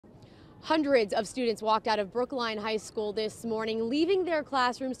Hundreds of students walked out of Brookline High School this morning, leaving their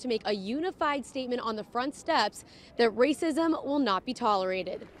classrooms to make a unified statement on the front steps that racism will not be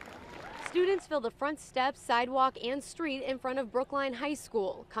tolerated. Students filled the front steps, sidewalk, and street in front of Brookline High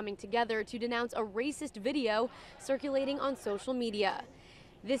School, coming together to denounce a racist video circulating on social media.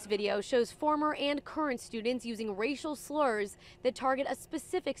 This video shows former and current students using racial slurs that target a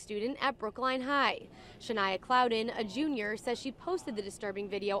specific student at Brookline High. Shania Clouden, a junior, says she posted the disturbing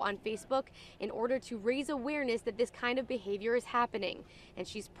video on Facebook in order to raise awareness that this kind of behavior is happening, and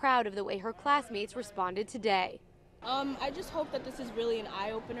she's proud of the way her classmates responded today. I just hope that this is really an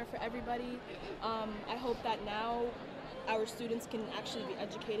eye-opener for everybody. I hope that now our students can actually be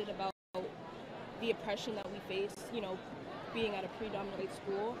educated about the oppression that we face, being at a predominantly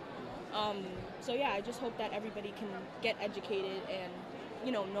school. So yeah, I just hope that everybody can get educated and,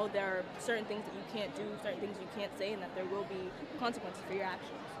 know there are certain things that you can't do, certain things you can't say, and that there will be consequences for your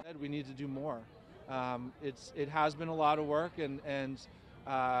actions. We need to do more. It has been a lot of work, and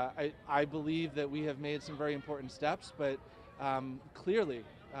I believe that we have made some very important steps, but clearly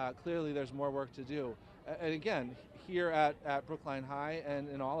there's more work to do. And again, here at Brookline High and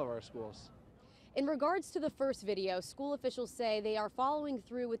in all of our schools. In regards to the first video, school officials say they are following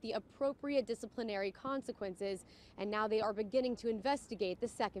through with the appropriate disciplinary consequences, and now they are beginning to investigate the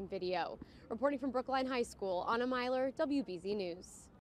second video. Reporting from Brookline High School, Anna Myler, WBZ News.